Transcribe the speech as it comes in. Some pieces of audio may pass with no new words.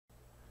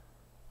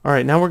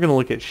Alright, now we're going to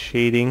look at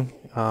shading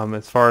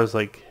as far as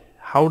like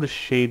how to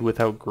shade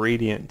without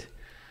gradient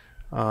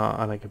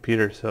on a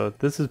computer. So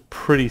this is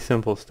pretty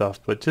simple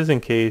stuff, but just in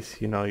case,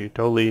 you know, you're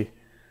totally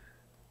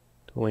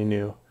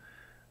new.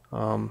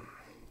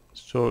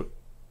 So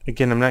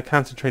again, I'm not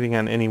concentrating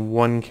on any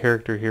one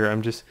character here.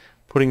 I'm just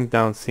putting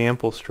down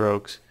sample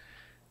strokes,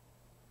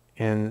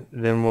 and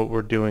then what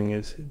we're doing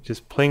is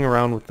just playing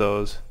around with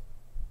those.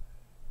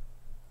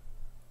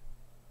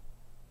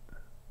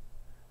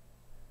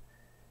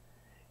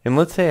 And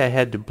let's say I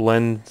had to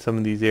blend some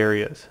of these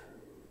areas.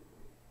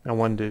 I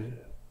wanted to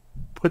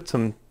put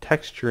some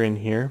texture in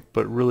here,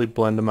 but really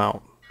blend them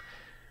out.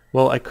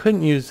 Well, I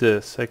couldn't use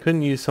this. I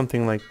couldn't use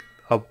something like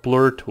a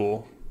blur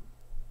tool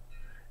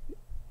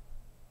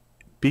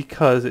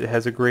because it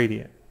has a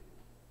gradient.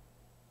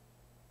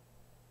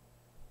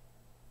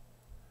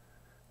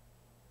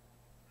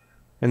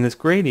 And this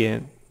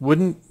gradient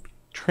wouldn't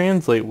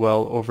translate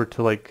well over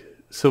to like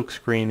silk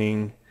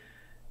screening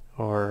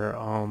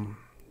or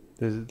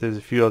there's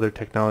a few other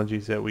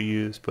technologies that we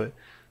use, but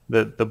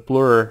the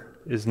blur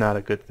is not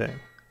a good thing.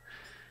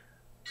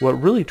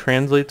 What really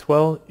translates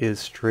well is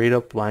straight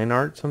up line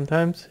art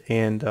sometimes,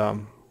 and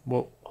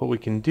what we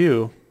can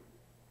do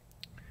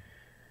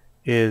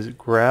is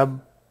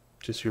grab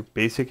just your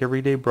basic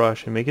everyday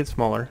brush and make it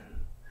smaller.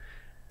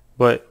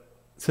 But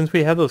since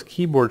we have those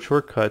keyboard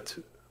shortcuts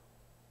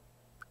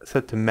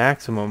set to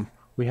maximum,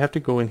 we have to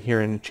go in here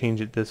and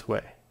change it this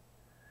way.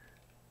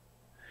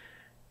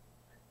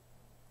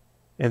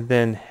 And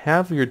then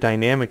have your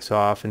dynamics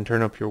off and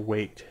turn up your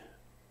weight.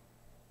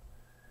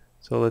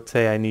 So let's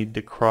say I need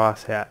to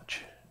cross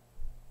hatch.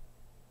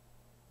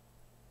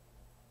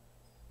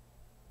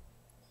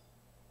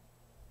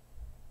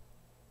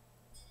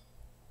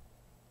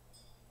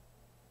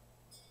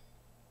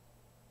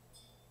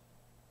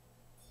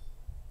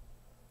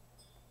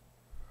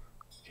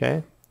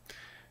 Okay,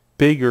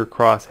 bigger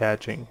cross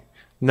hatching.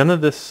 None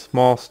of this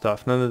small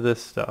stuff, none of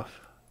this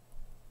stuff,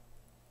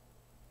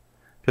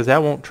 because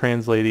that won't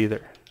translate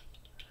either.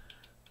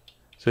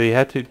 So you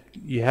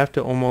have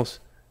to almost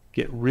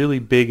get really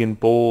big and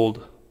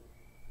bold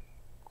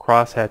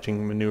cross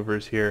hatching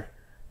maneuvers here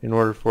in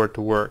order for it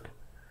to work.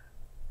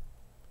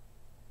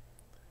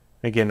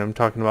 Again, I'm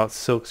talking about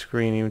silk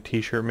screening,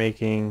 t-shirt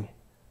making,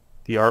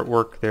 the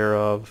artwork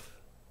thereof.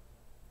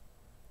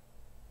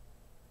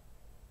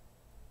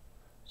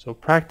 So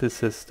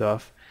practice this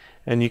stuff,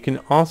 and you can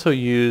also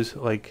use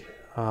like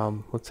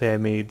let's say I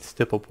made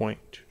stipple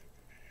point,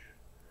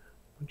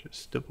 bunch of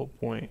stipple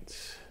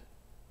points,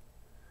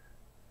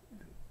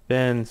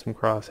 then some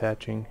cross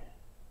hatching.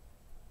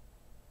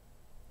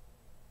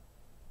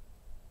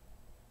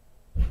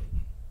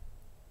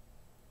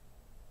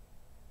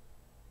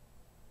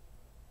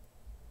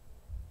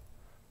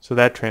 So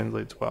that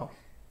translates well.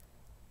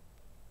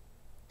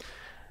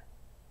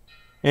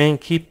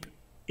 And keep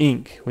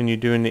ink when you're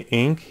doing the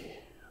ink.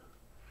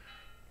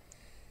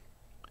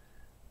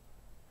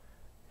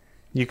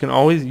 You can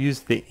always use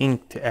the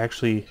ink to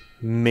actually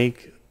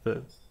make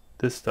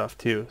this stuff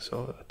too.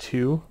 So a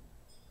 2.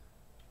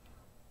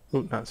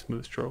 Oh, not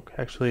smooth stroke.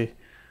 Actually,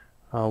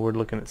 we're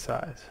looking at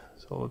size.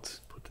 So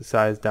let's put the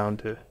size down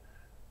to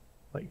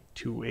like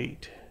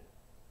 2.8.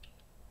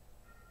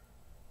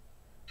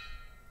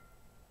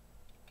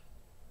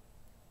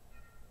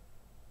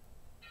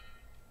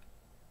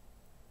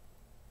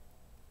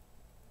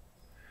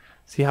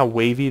 See how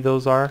wavy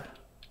those are?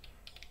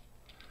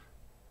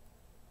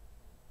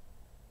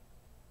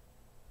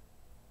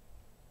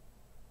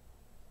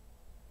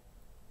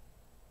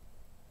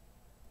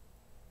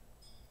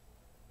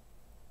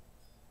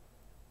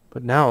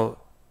 But now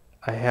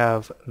I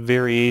have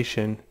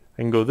variation.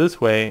 I can go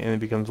this way and it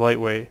becomes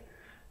lightweight,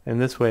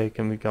 and this way it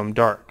can become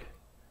dark.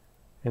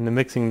 And the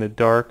mixing the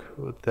dark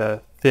with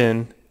the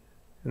thin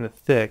and the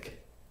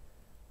thick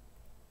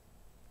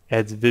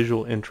adds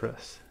visual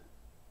interest.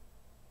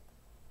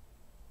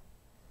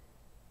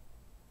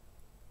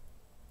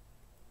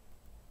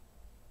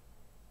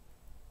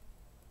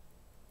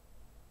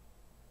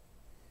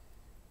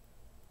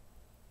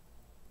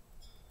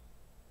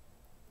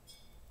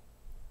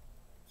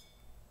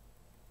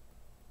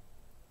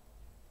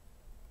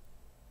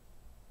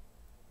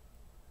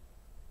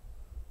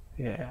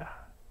 Yeah,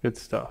 good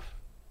stuff.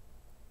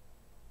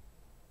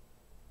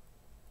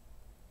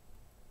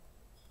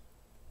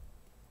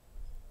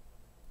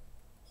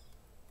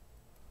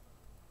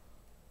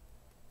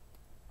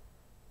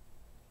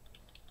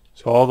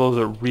 So all those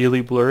are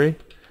really blurry.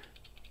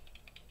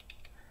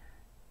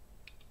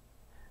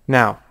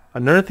 Now,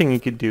 another thing you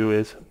could do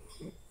is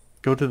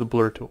go to the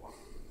blur tool.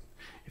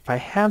 If I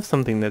have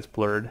something that's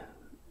blurred,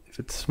 if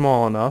it's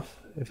small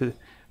enough, if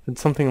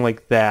it's something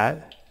like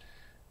that,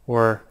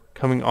 or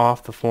coming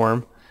off the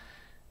form,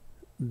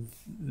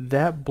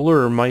 that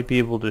blur might be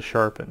able to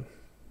sharpen.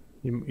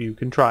 You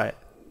can try it.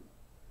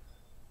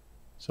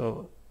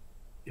 So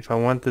if I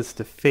want this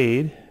to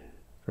fade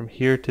from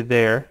here to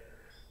there,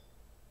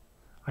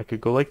 I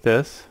could go like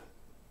this,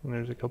 and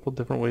there's a couple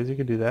different ways you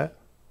could do that.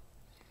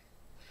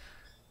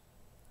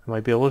 I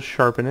might be able to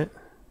sharpen it.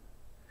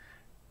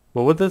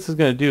 Well, what this is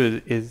going to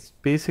do is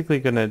basically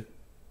going to,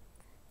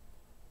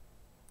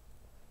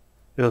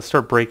 it'll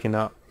start breaking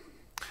up.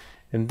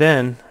 And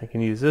then I can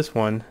use this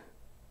one,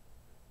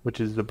 which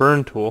is the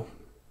burn tool,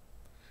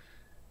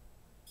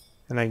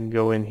 and I can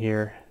go in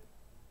here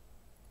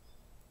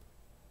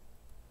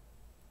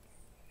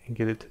and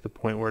get it to the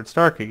point where it's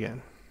dark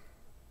again.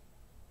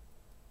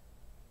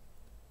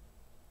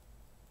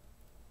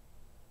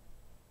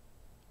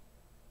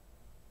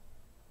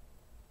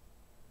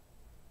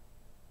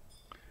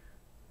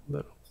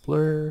 Little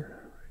blur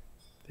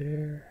right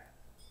there.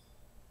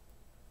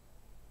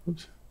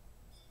 Oops.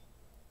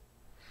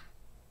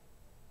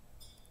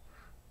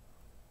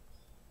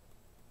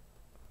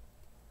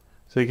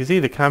 So you can see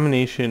the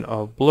combination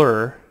of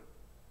blur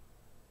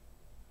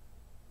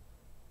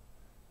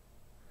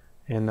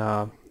and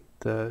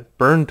the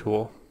burn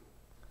tool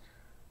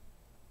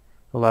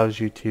allows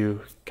you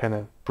to kind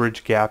of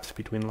bridge gaps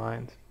between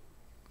lines.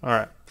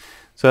 Alright,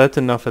 so that's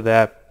enough of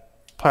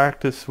that.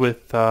 Practice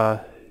with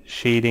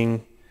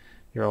shading.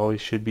 You always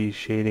should be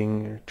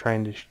shading or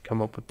trying to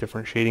come up with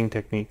different shading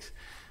techniques,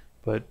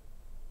 but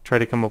try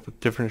to come up with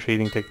different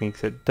shading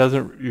techniques that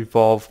doesn't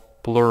involve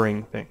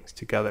blurring things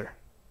together.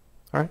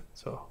 Alright,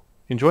 so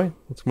enjoy.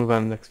 Let's move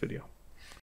on to the next video.